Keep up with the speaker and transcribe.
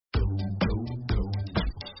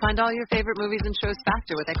Find all your favorite movies and shows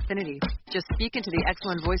faster with Xfinity. Just speak into the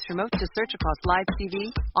X1 voice remote to search across live TV,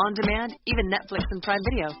 on demand, even Netflix and Prime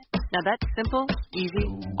Video. Now that's simple, easy,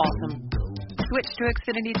 awesome. Switch to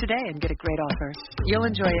Xfinity today and get a great offer. You'll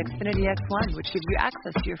enjoy Xfinity X1, which gives you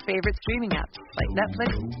access to your favorite streaming apps like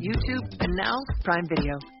Netflix, YouTube, and now Prime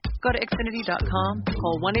Video. Go to Xfinity.com,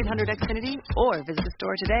 call 1-800-XFINITY, or visit a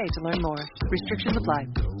store today to learn more. Restrictions apply.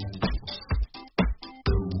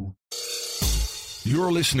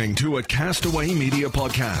 You're listening to a Castaway Media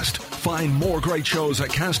podcast. Find more great shows at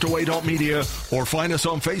castaway.media or find us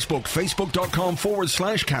on Facebook,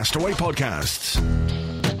 facebook.com/Castaway Podcasts.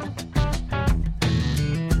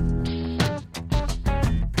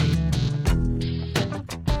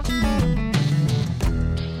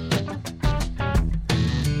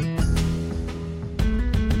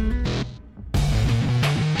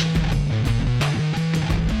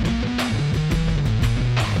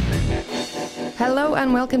 Hello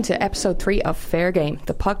and welcome to episode 3 of Fair Game,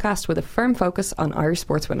 the podcast with a firm focus on Irish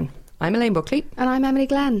sportswomen. I'm Elaine Buckley. And I'm Emily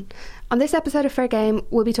Glenn. On this episode of Fair Game,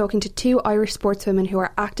 we'll be talking to 2 Irish sportswomen who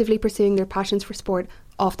are actively pursuing their passions for sport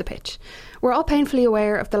off the pitch. We're all painfully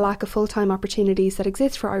aware of the lack of full-time opportunities that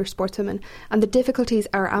exist for Irish sportswomen and the difficulties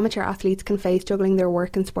our amateur athletes can face juggling their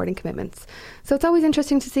work and sporting commitments. So it's always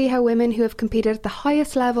interesting to see how women who have competed at the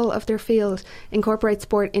highest level of their field incorporate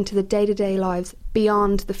sport into the day-to-day lives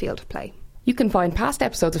beyond the field of play. You can find past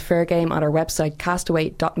episodes of Fair Game on our website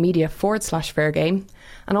castaway.media/fairgame.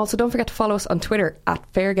 And also don't forget to follow us on Twitter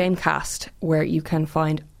at FairGameCast, where you can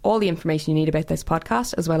find all the information you need about this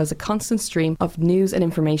podcast, as well as a constant stream of news and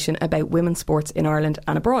information about women's sports in Ireland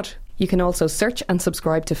and abroad. You can also search and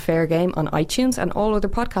subscribe to Fair Game on iTunes and all other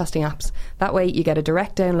podcasting apps. That way you get a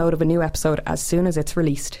direct download of a new episode as soon as it's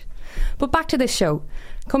released. But back to this show.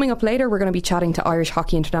 Coming up later, we're going to be chatting to Irish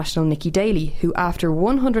Hockey International Nikki Daly, who after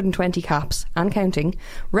 120 caps and counting,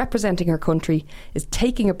 representing her country, is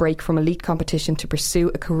taking a break from elite competition to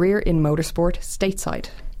pursue a career in motorsport stateside.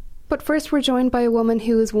 But first, we're joined by a woman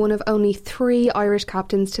who is one of only 3 Irish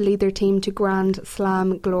captains to lead their team to Grand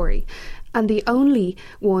Slam glory, and the only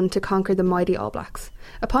one to conquer the mighty All Blacks.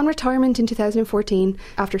 Upon retirement in 2014,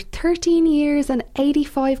 after 13 years and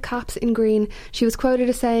 85 caps in green, she was quoted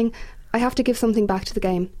as saying, "I have to give something back to the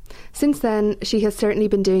game." Since then, she has certainly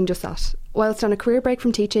been doing just that. Whilst on a career break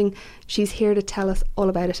from teaching, she's here to tell us all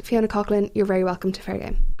about it. Fiona Coughlin, you're very welcome to Fair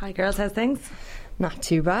Game. Hi girls, how's things? Not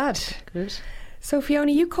too bad. Good. So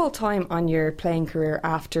Fiona, you called time on your playing career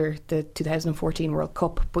after the 2014 World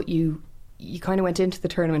Cup, but you kind of went into the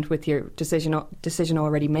tournament with your decision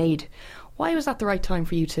already made. Why was that the right time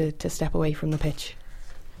for you to step away from the pitch?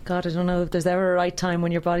 God, I don't know if there's ever a right time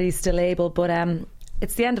when your body's still able, but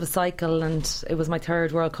it's the end of a cycle, and it was my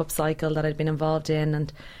 3rd World Cup cycle that I'd been involved in,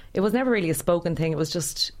 and it was never really a spoken thing. It was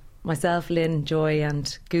just myself, Lynn, Joy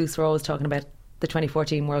and Goose were always talking about the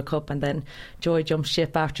 2014 World Cup, and then Joy jumped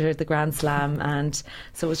ship after the Grand Slam, and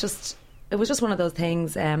so it was just one of those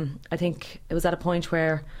things. I think it was at a point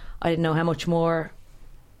where I didn't know how much more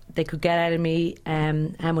they could get out of me,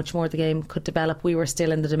 how much more the game could develop. We were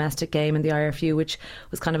still in the domestic game in the IRFU, which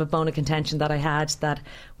was kind of a bone of contention that I had, that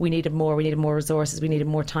we needed more resources, we needed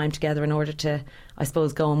more time together in order to, I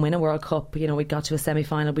suppose, go and win a World Cup. You know, we got to a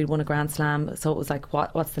semi-final, we'd won a Grand Slam, so it was like,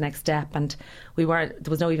 what's the next step? And there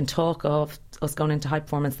was no even talk of us going into high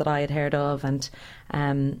performance that I had heard of, and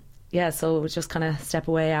so it was just kind of step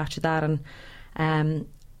away after that. And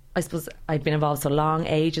I suppose I'd been involved so long.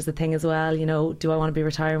 Age is a thing as well. You know, do I want to be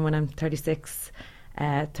retiring when I'm 36,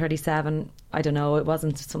 37? I don't know. It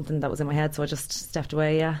wasn't something that was in my head, so I just stepped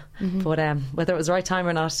away, yeah. Mm-hmm. But whether it was the right time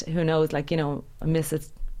or not, who knows? Like, you know, I miss it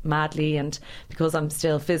madly, and because I'm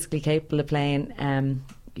still physically capable of playing,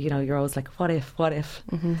 you know, you're always like, what if?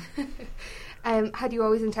 Mm-hmm. Had you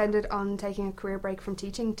always intended on taking a career break from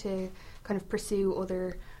teaching to kind of pursue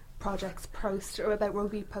other projects about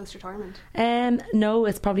rugby post-retirement? No,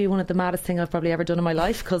 it's probably one of the maddest things I've probably ever done in my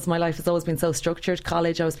life, because my life has always been so structured.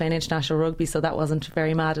 College, I was playing international rugby, so that wasn't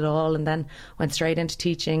very mad at all, and then went straight into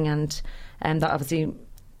teaching, and that obviously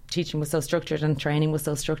teaching was so structured and training was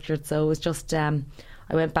so structured, so it was just I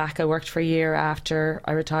went back. I worked for a year after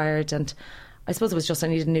I retired, and I suppose it was just I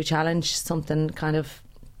needed a new challenge, something kind of,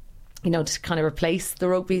 you know, to kind of replace the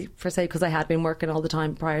rugby per se, because I had been working all the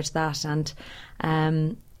time prior to that. And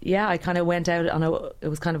I kind of went out on it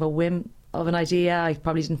was kind of a whim of an idea. I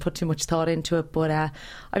probably didn't put too much thought into it, but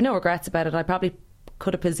I've no regrets about it. I probably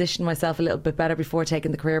could have positioned myself a little bit better before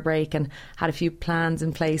taking the career break and had a few plans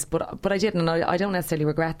in place, but I didn't, and I don't necessarily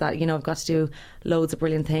regret that. You know, I've got to do loads of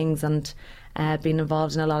brilliant things and been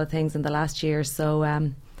involved in a lot of things in the last year, so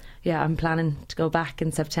I'm planning to go back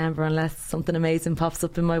in September unless something amazing pops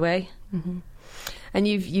up in my way. Mm-hmm. And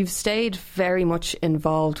you've stayed very much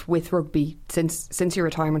involved with rugby since your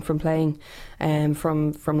retirement from playing,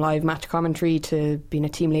 from live match commentary to being a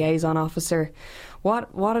team liaison officer. What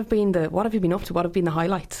have you been up to? What have been the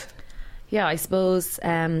highlights? Yeah, I suppose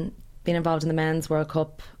being involved in the Men's World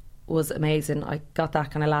Cup was amazing. I got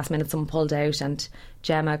that kind of last minute, someone pulled out, and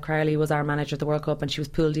Gemma Crowley was our manager at the World Cup, and she was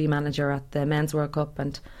Pool D manager at the Men's World Cup,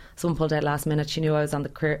 and someone pulled out last minute. She knew I was on a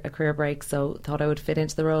career break, so thought I would fit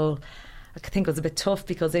into the role. I think it was a bit tough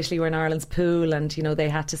because Italy were in Ireland's pool, and they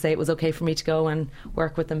had to say it was okay for me to go and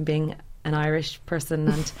work with them, being an Irish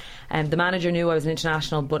person, and the manager knew I was an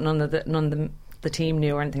international, but none of the team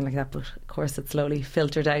knew or anything like that. But of course it slowly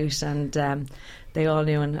filtered out, and they all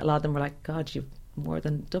knew, and a lot of them were like, God, you've more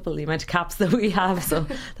than double the amount of caps that we have. So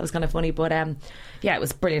that was kind of funny, but yeah, it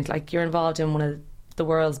was brilliant. Like, you're involved in one of the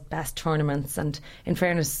world's best tournaments, and in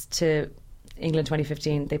fairness to England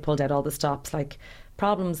 2015, they pulled out all the stops. Like,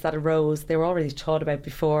 problems that arose, they were already thought about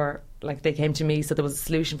before, like, they came to me, so there was a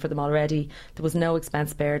solution for them already. There was no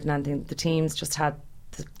expense spared and anything. The teams just had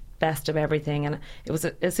the best of everything, and it was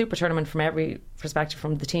a super tournament from every perspective,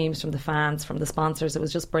 from the teams, from the fans, from the sponsors. It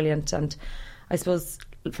was just brilliant. And I suppose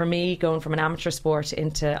for me, going from an amateur sport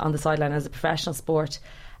into on the sideline as a professional sport,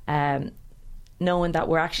 knowing that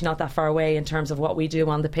we're actually not that far away in terms of what we do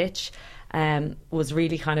on the pitch, was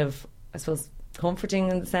really kind of, I suppose, comforting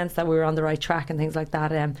in the sense that we were on the right track and things like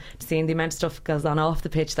that. Seeing the amount of stuff goes on off the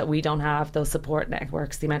pitch that we don't have, those support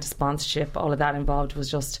networks, the amount of sponsorship, all of that involved was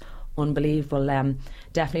just unbelievable.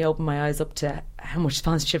 Definitely opened my eyes up to how much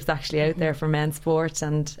sponsorship's actually out there for men's sport,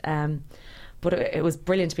 and but it was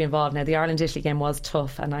brilliant to be involved. Now, the Ireland-Italy game was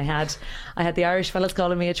tough, and I had the Irish fellas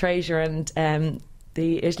calling me a traitor, and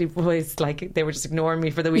the Italy boys, like, they were just ignoring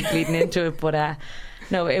me for the week leading into it. But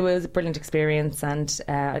no, it was a brilliant experience, and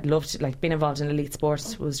I'd loved it. Like, being involved in elite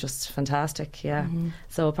sports was just fantastic. Yeah.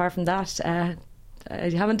 So apart from that, I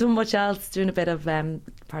haven't done much else. Doing a bit of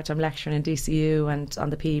part-time lecturing in DCU and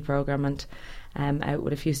on the PE programme, and out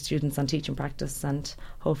with a few students on teaching practice, and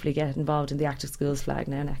hopefully get involved in the Active Schools flag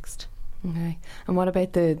now next. Okay. And what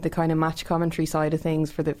about the kind of match commentary side of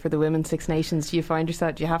things for the Women's Six Nations? Do you find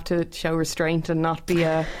yourself, do you have to show restraint and not be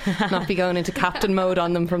going into captain mode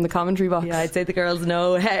on them from the commentary box? Yeah, I'd say the girls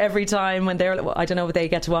know every time when they're, I don't know if they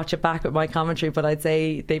get to watch it back with my commentary, but I'd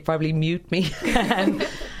say they probably mute me.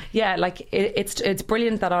 Yeah, like, it's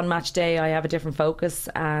brilliant that on match day I have a different focus,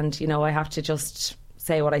 and I have to just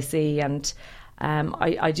say what I see, and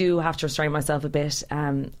I do have to restrain myself a bit,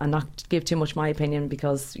 and not give too much my opinion,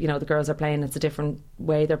 because the girls are playing, it's a different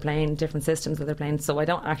way they're playing, different systems that they're playing, so I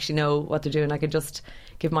don't actually know what they're doing. I can just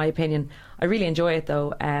give my opinion. I really enjoy it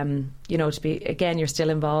though, to be, again, you're still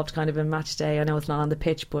involved kind of in match day. I know it's not on the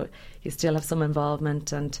pitch, but you still have some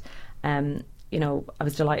involvement, and I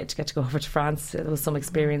was delighted to get to go over to France. It was some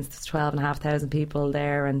experience. There's 12,500 people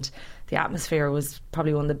there, and the atmosphere was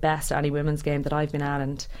probably one of the best any women's game that I've been at,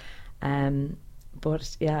 and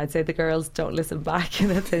but yeah, I'd say the girls don't listen back.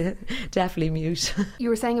 They definitely mute. You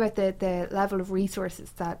were saying about the level of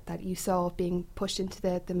resources that you saw being pushed into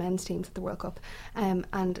the men's teams at the World Cup,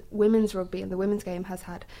 and women's rugby and the women's game has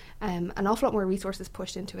had an awful lot more resources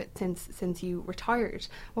pushed into it since you retired.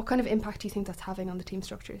 What kind of impact do you think that's having on the team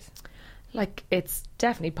structures? Like, it's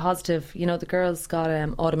definitely positive. The girls got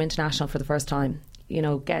Autumn International for the first time.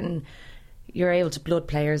 You're able to blood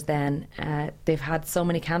players then. They've had so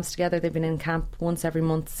many camps together. They've been in camp once every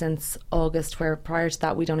month since August, where prior to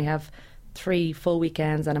that we'd only have 3 full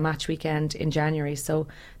weekends and a match weekend in January. So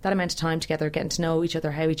that amount of time together, getting to know each other,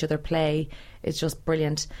 how each other play, is just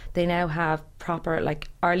brilliant. They now have proper, like,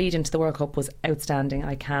 our lead into the World Cup was outstanding.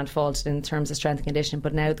 I can't fault it in terms of strength and conditioning,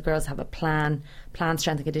 but now the girls have a planned strength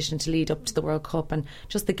and conditioning to lead up to the World Cup, and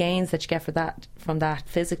just the gains that you get from that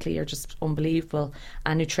physically are just unbelievable,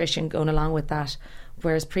 and nutrition going along with that.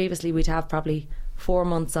 Whereas previously we'd have probably 4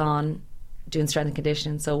 months on doing strength and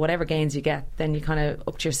conditioning, so whatever gains you get, then you kind of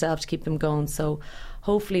up to yourself to keep them going. So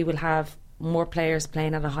hopefully we'll have more players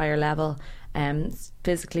playing at a higher level,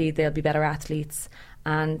 physically they'll be better athletes,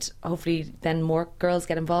 and hopefully then more girls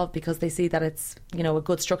get involved because they see that it's a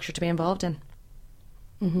good structure to be involved in.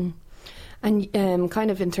 Mm-hmm. And kind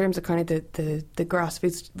of in terms of kind of the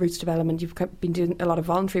grassroots development, you've been doing a lot of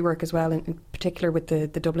voluntary work as well, in particular with the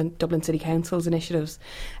Dublin City Council's initiatives.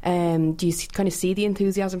 Do you kind of see the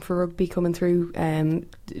enthusiasm for rugby coming through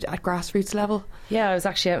at grassroots level? Yeah, I was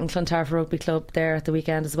actually out in Clontarf Rugby Club there at the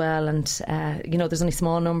weekend as well, and there's only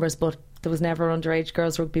small numbers, but there was never underage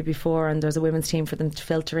girls rugby before, and there's a women's team for them to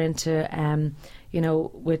filter into.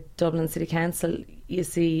 With Dublin City Council, you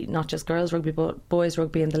see not just girls rugby but boys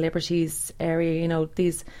rugby in the Liberties area.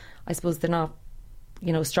 These, I suppose, they're not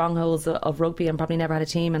strongholds of rugby and probably never had a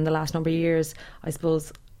team in the last number of years. I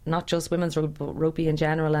suppose not just women's rugby, but rugby in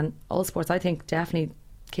general and all sports. I think definitely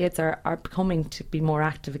kids are becoming to be more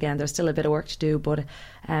active again. There's still a bit of work to do, but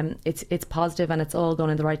it's positive and it's all going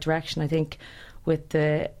in the right direction. I think with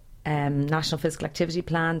the National Physical Activity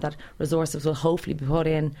Plan, that resources will hopefully be put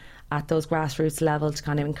in at those grassroots level to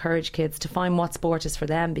kind of encourage kids to find what sport is for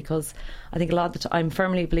them, because I think a lot of the time, I'm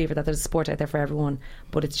firmly a believer that there's a sport out there for everyone,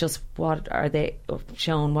 but it's just what are they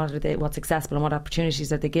shown, what's accessible and what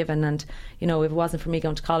opportunities are they given. And if it wasn't for me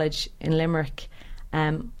going to college in Limerick,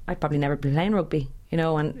 I'd probably never be playing rugby,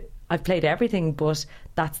 and I've played everything, but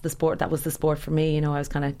that was the sport for me. I was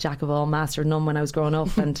kind of jack of all, master of none when I was growing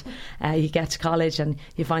up. And you get to college and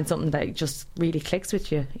you find something that just really clicks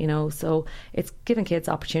with you, So it's giving kids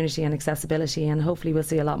opportunity and accessibility, and hopefully we'll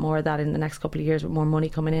see a lot more of that in the next couple of years, with more money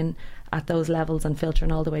coming in at those levels and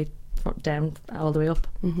filtering all the way down, all the way up.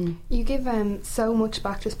 Mm-hmm. You give so much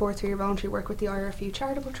back to sport through your voluntary work with the IRFU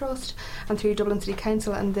Charitable Trust and through Dublin City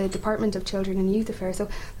Council and the Department of Children and Youth Affairs, so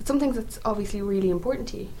that's something that's obviously really important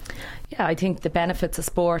to you. Yeah, I think the benefits of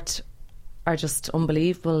sport are just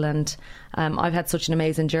unbelievable, and I've had such an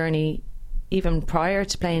amazing journey even prior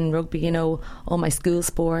to playing rugby, all my school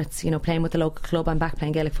sports, playing with the local club. I'm back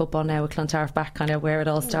playing Gaelic football now with Clontarf, back kind of where it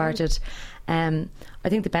all started. I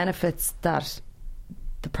think the benefits that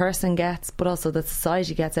the person gets, but also that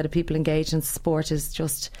society gets out of people engaged in sport is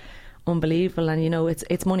just unbelievable. And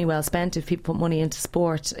it's money well spent if people put money into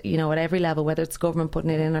sport, at every level, whether it's government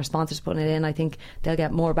putting it in or sponsors putting it in. I think they'll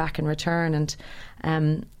get more back in return,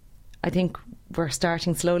 and I think we're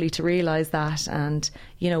starting slowly to realise that, and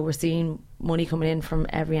we're seeing money coming in from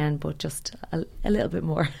every end, but just a little bit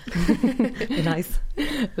more be nice.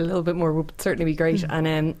 A little bit more would certainly be great.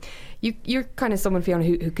 And you're kind of someone, Fiona,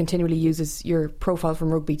 who continually uses your profile from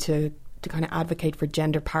rugby to kind of advocate for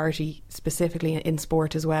gender parity specifically in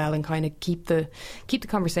sport as well, and kind of keep the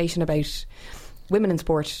conversation about women in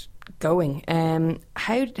sport going.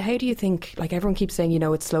 How do you think, like everyone keeps saying,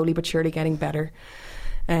 it's slowly but surely getting better,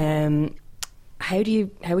 how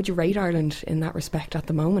would you rate Ireland in that respect at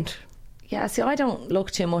the moment? Yeah, see, I don't look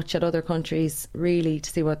too much at other countries really to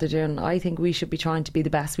see what they're doing. I think we should be trying to be the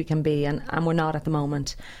best we can be, and we're not at the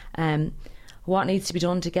moment. What needs to be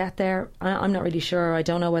done to get there, I'm not really sure. I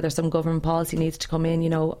don't know whether some government policy needs to come in.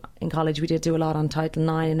 In college we did do a lot on Title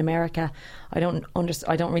IX in America. I don't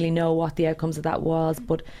really know what the outcomes of that was,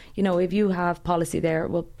 but if you have policy there,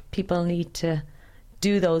 well, people need to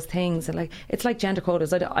do those things. And it's like gender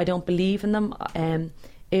quotas. I don't believe in them.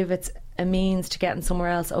 If it's a means to getting somewhere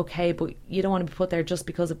else, okay, but you don't want to be put there just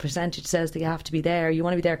because a percentage says that you have to be there. You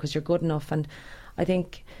want to be there because you're good enough. And I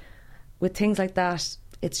think with things like that,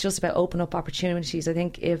 it's just about opening up opportunities. I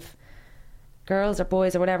think if girls or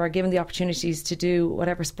boys or whatever are given the opportunities to do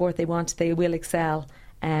whatever sport they want, they will excel.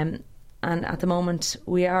 And at the moment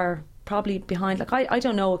we are probably behind. I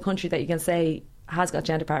don't know a country that you can say has got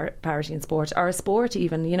gender parity in sport, or a sport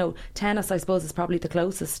even. Tennis, I suppose, is probably the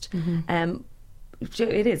closest. Mm-hmm.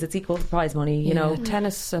 It's equal prize money,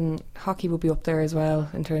 Tennis and hockey will be up there as well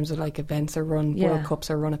in terms of events are run, World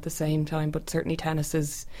Cups are run at the same time, but certainly tennis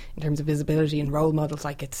is, in terms of visibility and role models,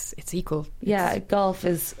 it's equal. Yeah, golf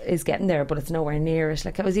is getting there, but it's nowhere near it.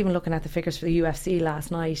 I was even looking at the figures for the UFC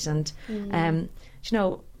last night, and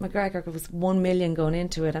McGregor was 1 million going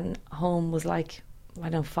into it, and home was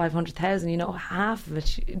 500,000, half of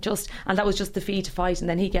it and that was just the fee to fight, and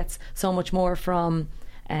then he gets so much more from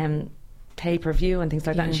pay-per-view and things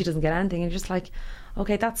like that, and she doesn't get anything. And you're just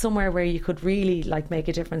okay, that's somewhere where you could really make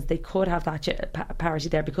a difference. They could have that parity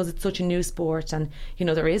there, because it's such a new sport, and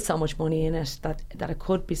there is so much money in it that it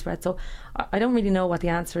could be spread. So I don't really know what the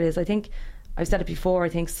answer is. I think I've said it before, I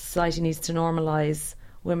think society needs to normalise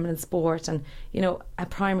women in sport, and at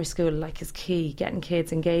primary school is key. Getting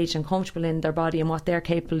kids engaged and comfortable in their body and what they're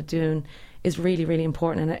capable of doing is really, really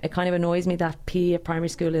important. And it kind of annoys me that PE at primary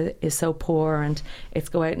school is so poor, and it's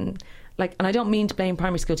go out and and I don't mean to blame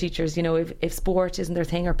primary school teachers. If sport isn't their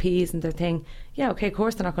thing or PE isn't their thing, yeah, okay, of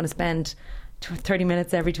course they're not going to spend 20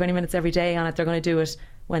 minutes every day on it. They're going to do it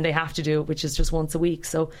when they have to do it, which is just once a week.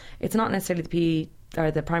 So it's not necessarily the PE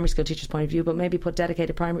or the primary school teacher's point of view, but maybe put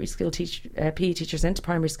dedicated primary school PE teachers into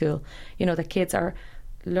primary school. That kids are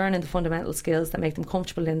learning the fundamental skills that make them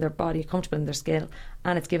comfortable in their body, comfortable in their skill,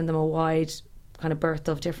 and it's giving them a wide kind of berth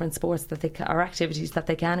of different sports that or activities that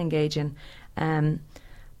they can engage in.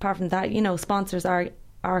 Apart from that, sponsors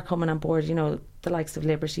are coming on board, the likes of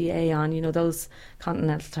Liberty, Aon, those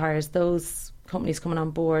Continental Tires, those companies coming on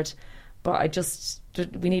board. But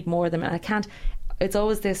we need more of them. And it's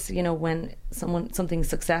always this, you know, when something's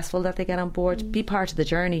successful that they get on board, be part of the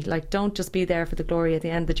journey. Like, don't just be there for the glory at the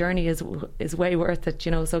end. The journey is way worth it,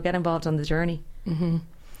 you know, so get involved on the journey. Mm-hmm.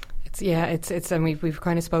 It's and we've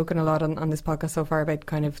kind of spoken a lot on this podcast so far about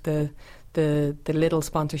kind of the little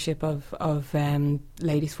sponsorship of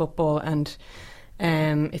ladies football, and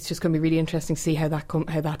it's just going to be really interesting to see how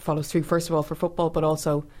that follows through. First of all for football, but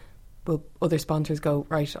also will other sponsors go,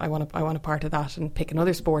 right, I want a part of that, and pick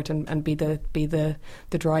another sport and be the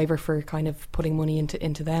driver for kind of putting money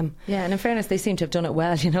into them. Yeah, and in fairness, they seem to have done it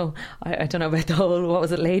well. You know, I don't know about the whole, what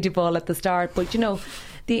was it, lady ball at the start, but you know,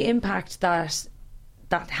 the impact that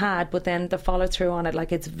had, but then the follow through on it,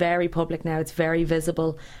 like, it's very public now, it's very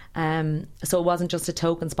visible, so it wasn't just a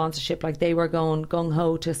token sponsorship, like they were going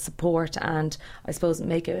gung-ho to support and I suppose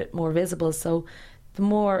make it more visible. So the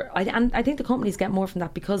more, I think the companies get more from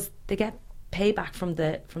that because they get payback from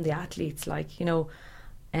the athletes. Like, you know,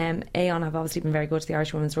 Aon have obviously been very good to the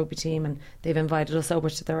Irish women's rugby team, and they've invited us over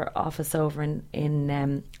to their office over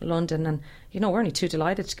in London, and you know, we're only too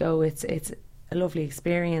delighted to go. It's a lovely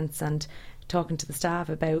experience, and talking to the staff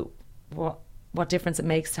about what difference it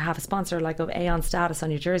makes to have a sponsor like of Aon status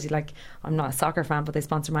on your jersey. Like, I'm not a soccer fan, but they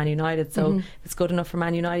sponsor Man United, so if it's good enough for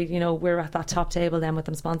Man United, you know, we're at that top table then with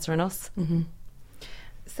them sponsoring us.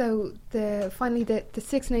 So finally the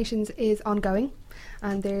Six Nations is ongoing,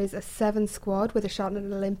 and there's a 7 squad with a shot at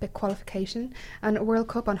an Olympic qualification and a World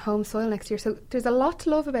Cup on home soil next year. So there's a lot to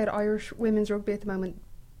love about Irish women's rugby at the moment.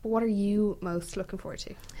 What are you most looking forward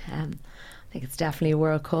to? I think it's definitely a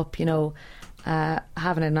World Cup. You know,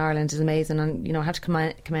 having it in Ireland is amazing, and you know, I have to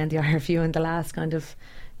commend the IRFU in the last kind of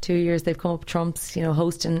 2 years. They've come up trumps, you know,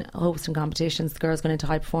 hosting competitions, the girls going into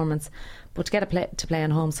high performance, but to get to play on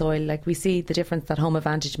home soil, like, we see the difference that home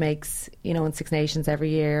advantage makes, you know, in Six Nations every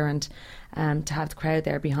year, and to have the crowd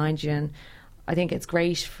there behind you. And I think it's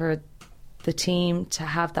great for the team to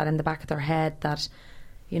have that in the back of their head, that,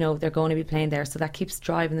 you know, they're going to be playing there, so that keeps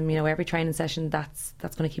driving them. You know, every training session, that's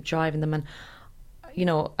going to keep driving them. And you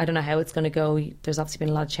know, I don't know how it's going to go. There's obviously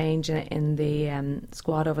been a lot of change in the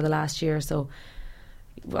squad over the last year, so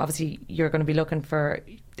obviously they're going to be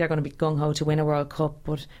gung-ho to win a World Cup,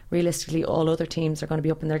 but realistically all other teams are going to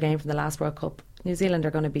be up in their game from the last World Cup. New Zealand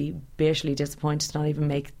are going to be bitterly disappointed to not even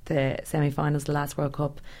make the semi-finals of the last World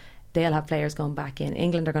Cup. They'll have players going back in.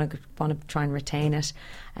 England are going to want to try and retain it.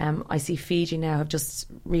 I see Fiji now have just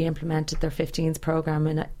re-implemented their 15s programme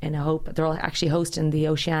in a hope. They're all actually hosting the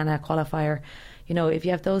Oceania qualifier. You know, if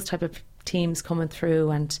you have those type of teams coming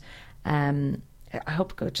through, and I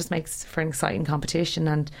hope it just makes for an exciting competition,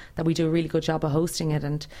 and that we do a really good job of hosting it.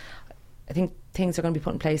 And I think things are going to be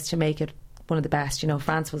put in place to make it one of the best. You know,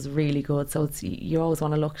 France was really good, so you always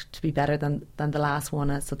want to look to be better than the last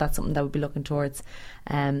one. So that's something that we'll be looking towards.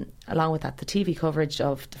 Along with that, the TV coverage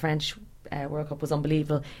of the French World Cup was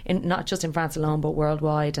unbelievable, not just in France alone, but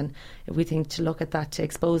worldwide. And we think to look at that to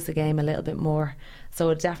expose the game a little bit more. So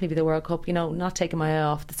it'll definitely be the World Cup. You know, not taking my eye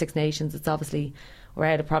off the Six Nations. It's obviously, we're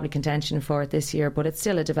out of probably contention for it this year, but it's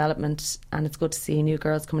still a development, and it's good to see new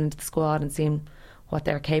girls coming into the squad and seeing what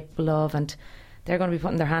they're capable of. And they're going to be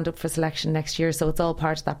putting their hand up for selection next year, so it's all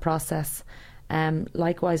part of that process.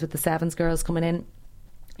 Likewise with the Sevens girls coming in,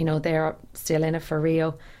 you know, they're still in it for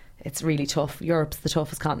Rio. It's really tough. Europe's the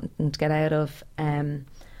toughest continent to get out of. A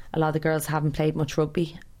lot of the girls haven't played much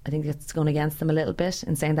rugby. I think it's going against them a little bit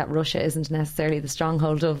in saying that Russia isn't necessarily the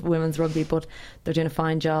stronghold of women's rugby, but they're doing a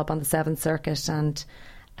fine job on the Seventh Circuit. And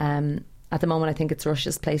at the moment, I think it's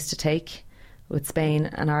Russia's place to take, with Spain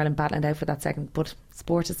and Ireland battling out for that second. But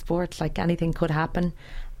sport is sport, like, anything could happen.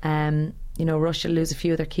 You know, Russia lose a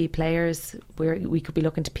few of their key players. We could be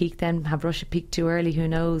looking to peak then, have Russia peak too early, who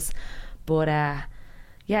knows. But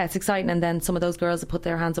yeah, it's exciting. And then some of those girls have put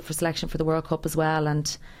their hands up for selection for the World Cup as well.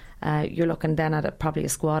 And you're looking then at probably a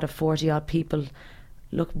squad of 40 odd people,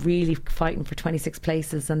 look really fighting for 26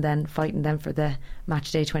 places, and then fighting them for the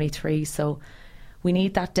match day 23. So we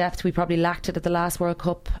need that depth. We probably lacked it at the last World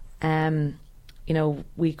Cup. You know,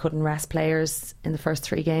 we couldn't rest players in the first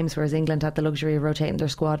 3 games, whereas England had the luxury of rotating their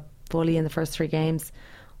squad fully in the first 3 games.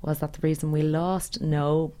 Was that the reason we lost?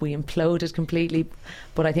 No, we imploded completely.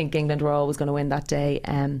 But I think England were always going to win that day.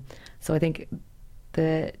 So I think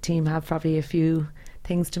the team have probably a few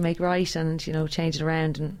things to make right, and, you know, change it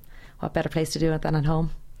around. And what better place to do it than at home?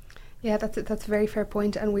 Yeah, that's a very fair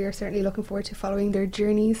point, and we are certainly looking forward to following their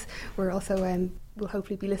journeys. We're also we'll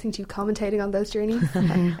hopefully be listening to you commentating on those journeys.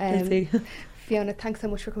 We'll see. Fiona, thanks so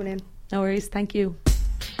much for coming in. No worries, thank you.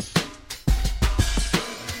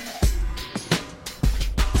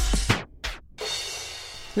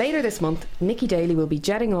 Later this month, Nikki Daly will be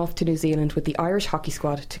jetting off to New Zealand with the Irish hockey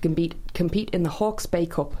squad to compete in the Hawke's Bay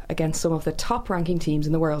Cup against some of the top-ranking teams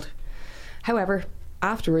in the world. However,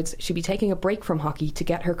 afterwards, she'll be taking a break from hockey to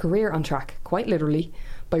get her career on track, quite literally,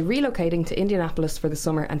 by relocating to Indianapolis for the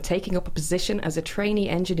summer and taking up a position as a trainee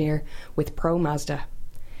engineer with Pro Mazda.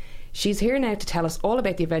 She's here now to tell us all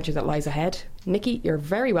about the adventure that lies ahead. Nikki, you're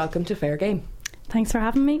very welcome to Fair Game. Thanks for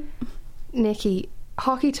having me. Nikki,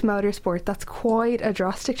 hockey to motorsport, that's quite a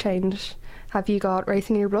drastic change. Have you got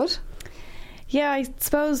racing in your blood? Yeah, I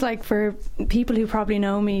suppose like for people who probably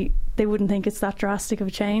know me, they wouldn't think it's that drastic of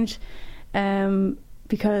a change.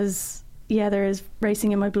 Because, yeah, there is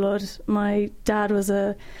racing in my blood. My dad was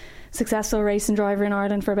a successful racing driver in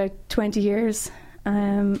Ireland for about 20 years.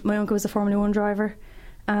 My uncle was a Formula 1 driver.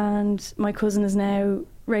 And my cousin is now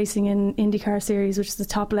racing in IndyCar Series, which is the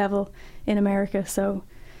top level in America. So,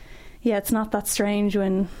 yeah, it's not that strange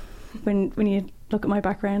when you look at my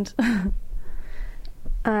background.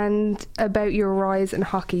 And about your rise in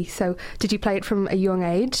hockey, so did you play it from a young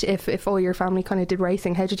age? If all your family kind of did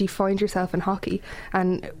racing, how did you find yourself in hockey?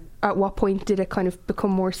 And at what point did it kind of become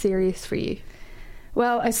more serious for you?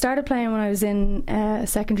 Well, I started playing when I was in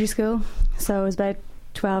secondary school, so I was about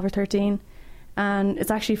 12 or 13. And it's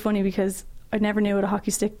actually funny because I never knew what a hockey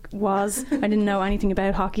stick was. I didn't know anything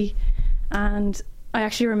about hockey. And I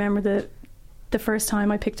actually remember the first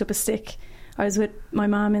time I picked up a stick, I was with my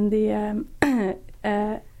mum in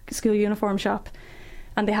the school uniform shop,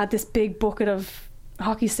 and they had this big bucket of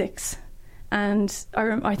hockey sticks. And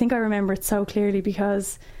I think I remember it so clearly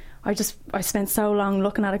because I spent so long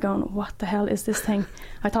looking at it going, what the hell is this thing?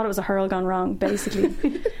 I thought it was a hurl gone wrong, basically.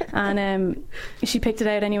 And she picked it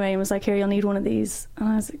out anyway and was like, here, you'll need one of these. And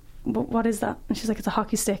I was like, what is that? And she's like, it's a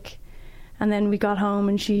hockey stick. And then we got home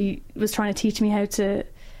and she was trying to teach me how to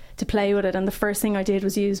play with it. And the first thing I did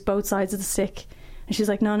was use both sides of the stick. And she's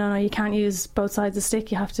like, no, you can't use both sides of the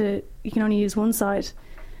stick. You can only use one side.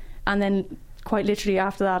 And then quite literally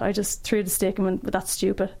after that, I just threw the stick and went, well, that's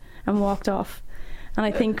stupid, and walked off. And I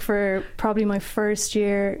think for probably my first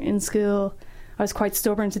year in school, I was quite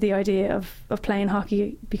stubborn to the idea of playing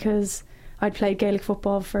hockey because I'd played Gaelic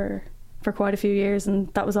football for quite a few years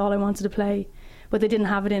and that was all I wanted to play. But they didn't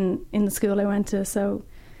have it in the school I went to, so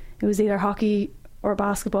it was either hockey or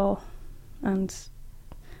basketball. And,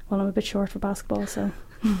 well, I'm a bit short for basketball, so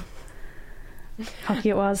hockey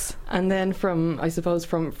it was. And then from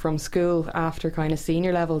school after kind of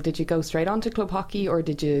senior level, did you go straight on to club hockey or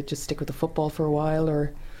did you just stick with the football for a while?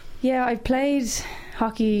 Or Yeah, I played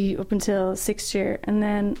hockey up until 6th year, and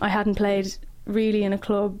then I hadn't played really in a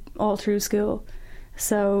club all through school.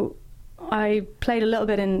 So I played a little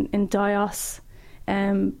bit in Dios,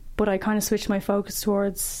 but I kind of switched my focus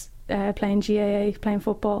towards playing GAA, playing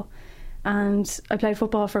football. And I played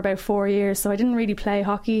football for about 4 years, so I didn't really play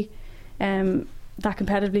hockey that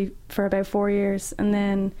competitively for about 4 years. And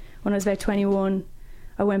then when I was about 21,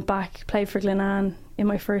 I went back, played for Glenanne in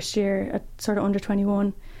my first year at sort of under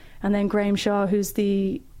 21. And then Graham Shaw, who's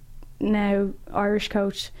the now Irish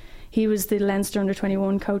coach, he was the Leinster under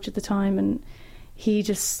 21 coach at the time, and he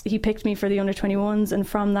picked me for the under 21s. And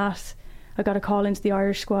from that, I got a call into the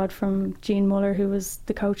Irish squad from Jean Muller, who was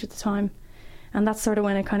the coach at the time. And that's sort of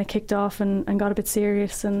when it kind of kicked off and got a bit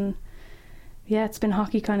serious. And yeah, it's been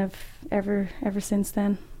hockey kind of ever since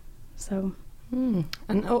then. So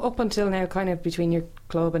and up until now, kind of between your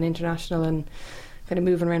club and international and kind of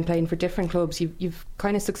moving around playing for different clubs, you've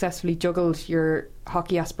kind of successfully juggled your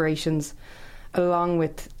hockey aspirations along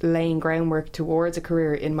with laying groundwork towards a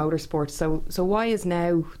career in motorsport. So why is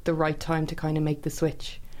now the right time to kind of make the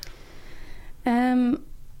switch?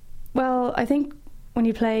 Well, I think when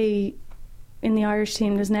you play in the Irish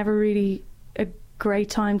team, there's never really a great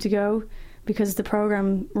time to go because the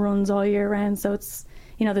programme runs all year round. So it's,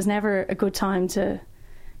 there's never a good time to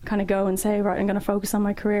kind of go and say, right, I'm going to focus on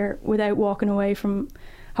my career without walking away from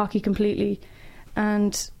hockey completely.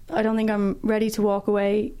 And I don't think I'm ready to walk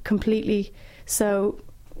away completely. So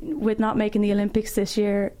with not making the Olympics this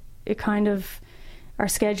year, it kind of, our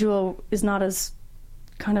schedule is not as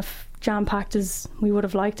kind of jam-packed as we would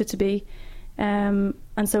have liked it to be. And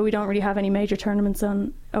so we don't really have any major tournaments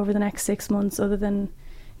on over the next 6 months other than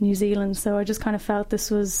New Zealand. So I just kind of felt this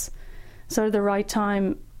was sort of the right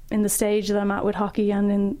time in the stage that I'm at with hockey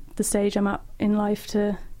and in the stage I'm at in life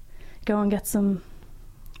to go and get some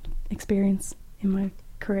experience in my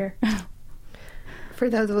career. For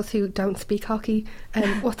those of us who don't speak hockey,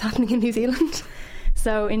 what's happening in New Zealand?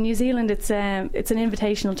 So in New Zealand, it's an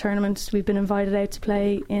invitational tournament. We've been invited out to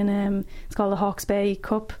play in it's called the Hawke's Bay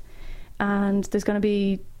Cup, and there's going to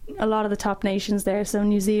be a lot of the top nations there. So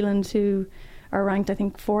New Zealand, who are ranked, I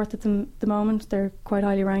think, 4th at the moment. They're quite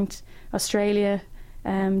highly ranked. Australia,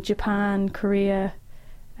 Japan, Korea,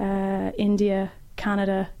 India,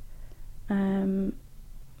 Canada,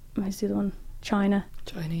 where's the other one? China,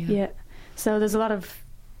 yeah. So there's a lot of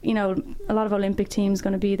Olympic teams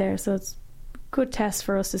going to be there, so it's a good test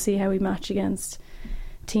for us to see how we match against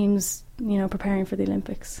teams, preparing for the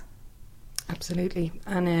Olympics. Absolutely.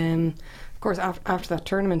 And of course, after that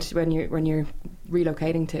tournament, when you're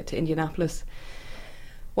relocating to Indianapolis,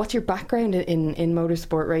 what's your background in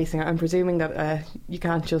motorsport racing? I'm presuming that you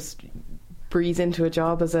can't just breeze into a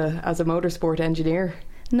job as a motorsport engineer.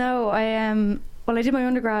 No, I did my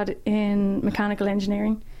undergrad in mechanical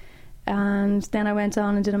engineering, and then I went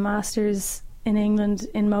on and did a master's in England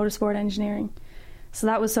in motorsport engineering. So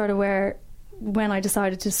that was sort of when I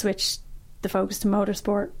decided to switch the focus to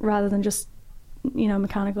motorsport rather than just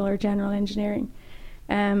mechanical or general engineering.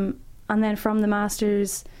 And then from the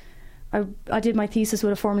master's, I did my thesis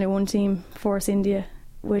with a Formula 1 team, Force India,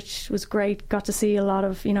 which was great. Got to see a lot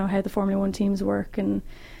of how the Formula 1 teams work and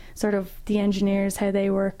sort of the engineers, how they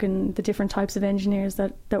work, and the different types of engineers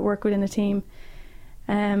that work within a team.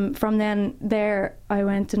 From there I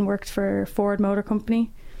went and worked for Ford Motor Company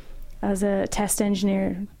as a test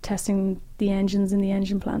engineer, testing the engines in the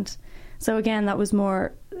engine plant. So again, that was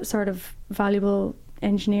more sort of valuable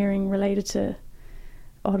engineering related to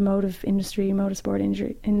automotive industry, motorsport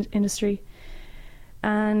industry.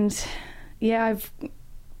 And yeah, I've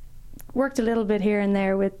worked a little bit here and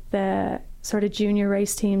there with the sort of junior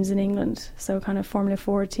race teams in England, so kind of Formula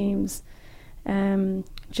 4 teams,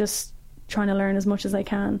 just trying to learn as much as I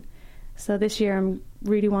can. So this year I'm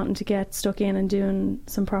really wanting to get stuck in and doing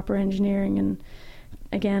some proper engineering and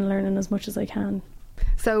again learning as much as I can.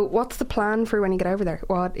 So what's the plan for when you get over there?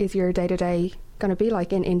 What is your day-to-day going to be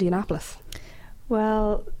like in Indianapolis?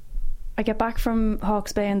 Well, I get back from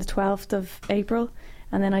Hawke's Bay on the 12th of April,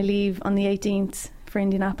 and then I leave on the 18th for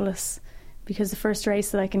Indianapolis, because the first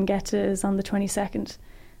race that I can get to is on the 22nd.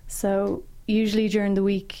 So usually during the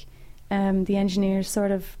week, the engineers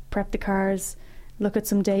sort of prep the cars, look at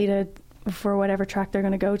some data for whatever track they're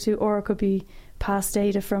going to go to, or it could be past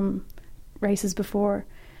data from races before.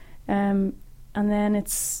 And then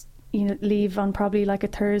it's leave on probably like a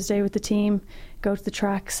Thursday with the team, go to the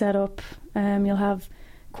track, set up. You'll have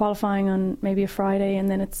qualifying on maybe a Friday, and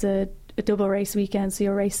then it's a double race weekend, so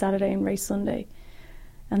you'll race Saturday and race Sunday.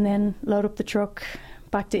 And then load up the truck,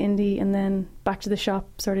 back to Indy, and then back to the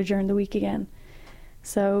shop sort of during the week again.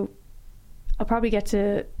 So I'll probably get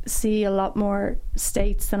to see a lot more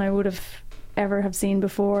states than I would have ever have seen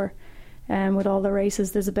before. With all the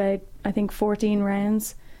races, there's about, I think, 14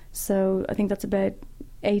 rounds. So I think that's about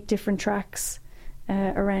 8 different tracks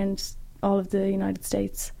around all of the United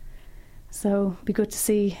States. So it'd be good to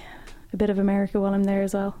see a bit of America while I'm there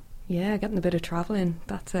as well. Yeah, getting a bit of travel in.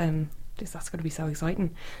 That's going to be so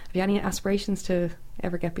exciting. Have you any aspirations to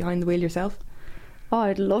ever get behind the wheel yourself? Oh,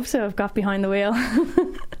 I'd love to have got behind the wheel.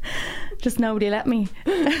 Just nobody let me.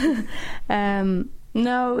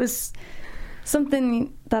 No, it was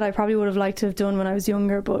something that I probably would have liked to have done when I was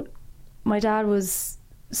younger, but my dad was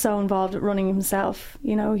so involved with running himself.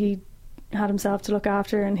 He had himself to look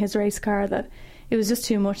after in his race car that it was just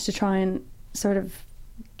too much to try and sort of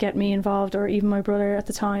get me involved, or even my brother at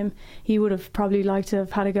the time. He would have probably liked to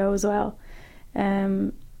have had a go as well.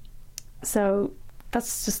 So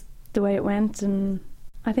that's just the way it went, and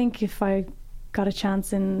I think if I got a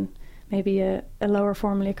chance in maybe a lower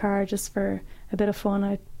Formula car just for a bit of fun,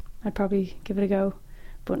 I'd probably give it a go,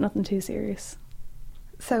 but nothing too serious.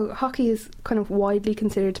 So hockey is kind of widely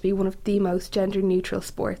considered to be one of the most gender neutral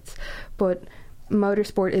sports, but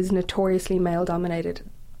motorsport is notoriously male dominated.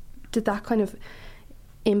 Did that kind of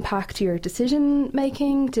impact your decision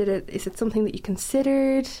making? Is it something that you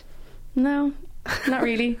considered? No, not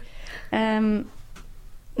really.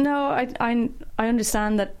 No, I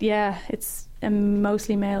understand that, yeah, it's a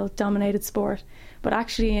mostly male dominated sport, but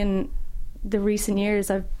actually in the recent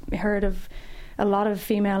years I've heard of a lot of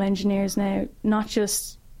female engineers now not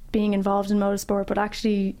just being involved in motorsport but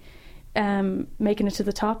actually making it to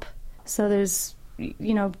the top. So there's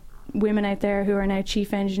women out there who are now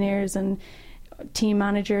chief engineers and team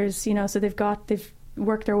managers, so they've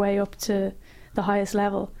worked their way up to the highest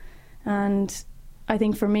level. And I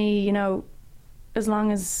think for me, as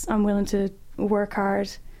long as I'm willing to work hard,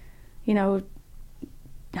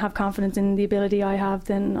 have confidence in the ability I have,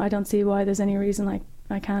 then I don't see why there's any reason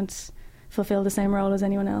I can't fulfill the same role as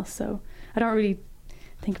anyone else. So I don't really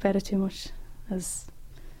think about it too much as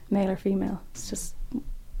male or female. It's just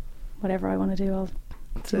whatever I want to do, I'll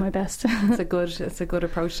do my best. It's a good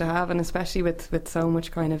approach to have, and especially with so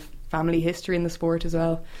much kind of family history in the sport as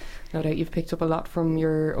well. No doubt you've picked up a lot from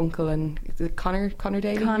your uncle and is it Connor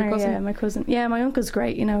Daly, your cousin? Yeah, my cousin. Yeah, my uncle's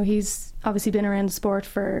great. You know, he's obviously been around the sport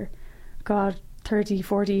for, 30,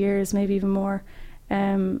 40 years, maybe even more.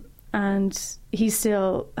 And he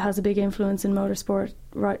still has a big influence in motorsport,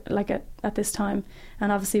 right? Like at this time,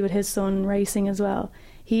 and obviously with his son racing as well,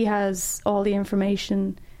 he has all the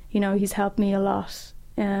information. You know, he's helped me a lot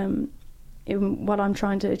in what I'm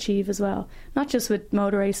trying to achieve as well, not just with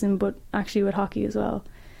motor racing, but actually with hockey as well.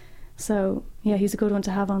 So yeah, he's a good one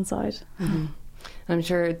to have on side. Mm-hmm. I'm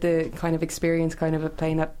sure the kind of experience, kind of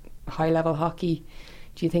playing at high level hockey.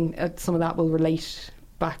 Do you think some of that will relate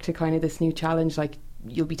back to kind of this new challenge? Like,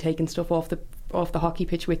 you'll be taking stuff off the hockey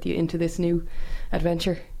pitch with you into this new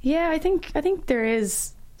adventure? Yeah, I think there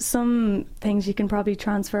is some things you can probably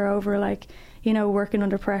transfer over, like, you know, working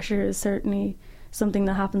under pressure is certainly something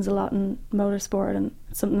that happens a lot in motorsport, and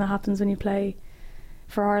something that happens when you play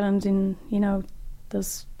for Ireland in, you know,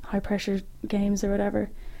 those high pressure games or whatever.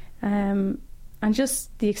 And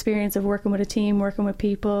just the experience of working with a team, working with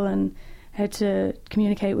people, and how to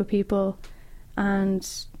communicate with people, and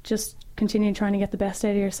just continue trying to get the best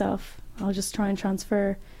out of yourself. I'll just try and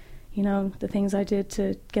transfer, you know, the things I did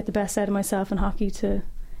to get the best out of myself in hockey to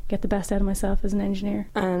get the best out of myself as an engineer.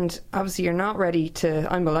 And obviously you're not ready to,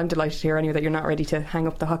 I'm delighted to hear anyway that you're not ready to hang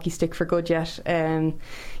up the hockey stick for good yet.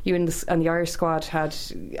 You and the Irish squad had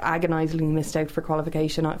agonisingly missed out for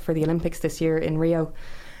qualification for the Olympics this year in Rio.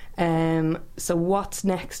 So what's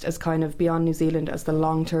next as kind of beyond New Zealand as the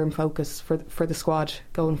long-term focus for the squad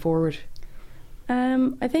going forward?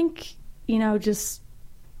 I think, you know, just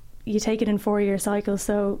you take it in 4-year cycles.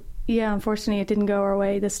 So yeah, unfortunately it didn't go our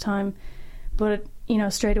way this time, but you know,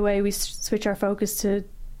 straight away we switch our focus to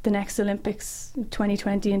the next Olympics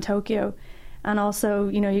 2020 in Tokyo, and also,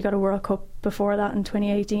 you know, you got a World Cup before that in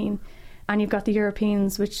 2018, and you've got the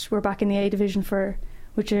Europeans, which we're back in the A division for,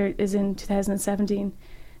 which is in 2017.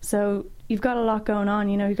 So you've got a lot going on,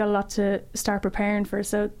 you know, you've got a lot to start preparing for.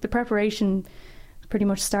 So the preparation pretty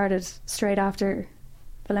much started straight after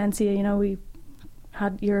Valencia. You know, we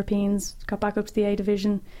had Europeans, got back up to the A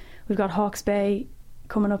division. We've got Hawke's Bay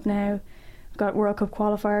coming up now. We've got World Cup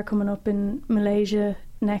qualifier coming up in Malaysia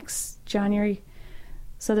next January.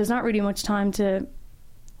 So there's not really much time to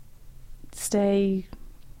stay...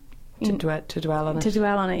 To dwell on it. To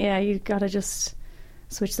dwell on it, yeah. You've got to just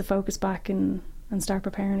switch the focus back and start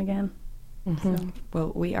preparing again. Mm-hmm. So.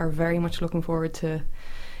 Well, we are very much looking forward to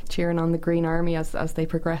cheering on the Green Army as they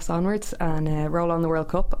progress onwards, and roll on the World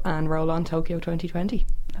Cup and roll on Tokyo 2020.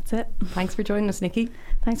 That's it. Thanks for joining us, Nikki.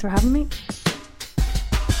 Thanks for having me.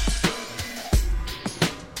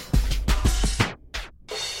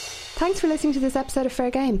 Thanks for listening to this episode of Fair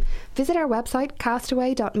Game. Visit our website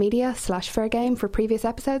castaway.media/fairgame for previous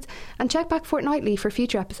episodes, and check back fortnightly for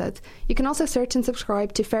future episodes. You can also search and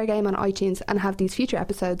subscribe to Fair Game on iTunes and have these future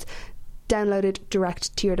episodes downloaded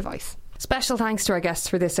direct to your device. Special thanks to our guests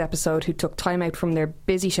for this episode who took time out from their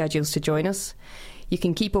busy schedules to join us. You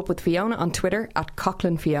can keep up with Fiona on Twitter at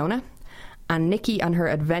CoughlinFiona, and Nikki and her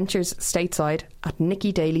adventures stateside at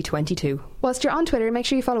NikkiDaily22. Whilst you're on Twitter, make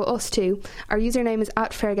sure you follow us too. Our username is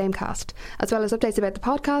 @FairGameCast. As well as updates about the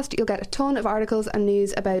podcast, you'll get a ton of articles and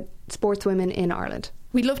news about sportswomen in Ireland.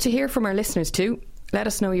 We'd love to hear from our listeners too. Let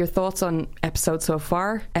us know your thoughts on episodes so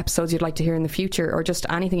far, episodes you'd like to hear in the future, or just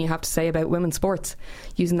anything you have to say about women's sports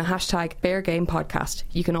using the hashtag FairGamePodcast.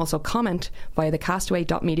 You can also comment via the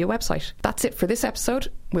castaway.media website. That's it for this episode.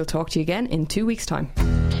 We'll talk to you again in 2 weeks' time.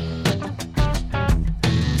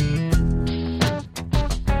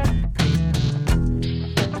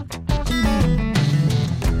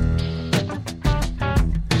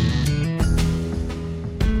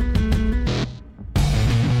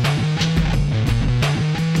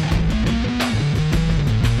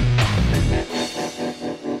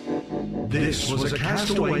 This was a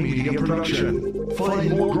Castaway Media production.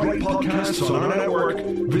 Find more great podcasts on our network.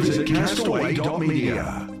 Visit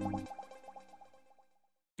castaway.media.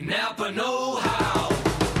 Napa Know-How.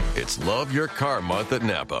 It's Love Your Car Month at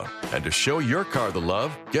Napa. And to show your car the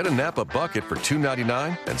love, get a Napa bucket for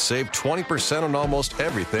 $2.99 and save 20% on almost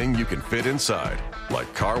everything you can fit inside,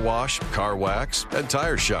 like car wash, car wax, and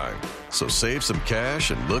tire shine. So save some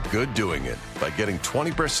cash and look good doing it by getting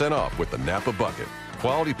 20% off with the Napa bucket.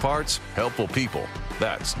 Quality parts, helpful people.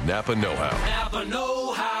 That's Napa Know-How. Napa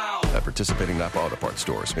Know-How. At participating Napa Auto Parts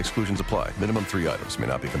stores, exclusions apply. Minimum 3 items may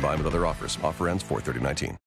not be combined with other offers. Offer ends 4/30/19.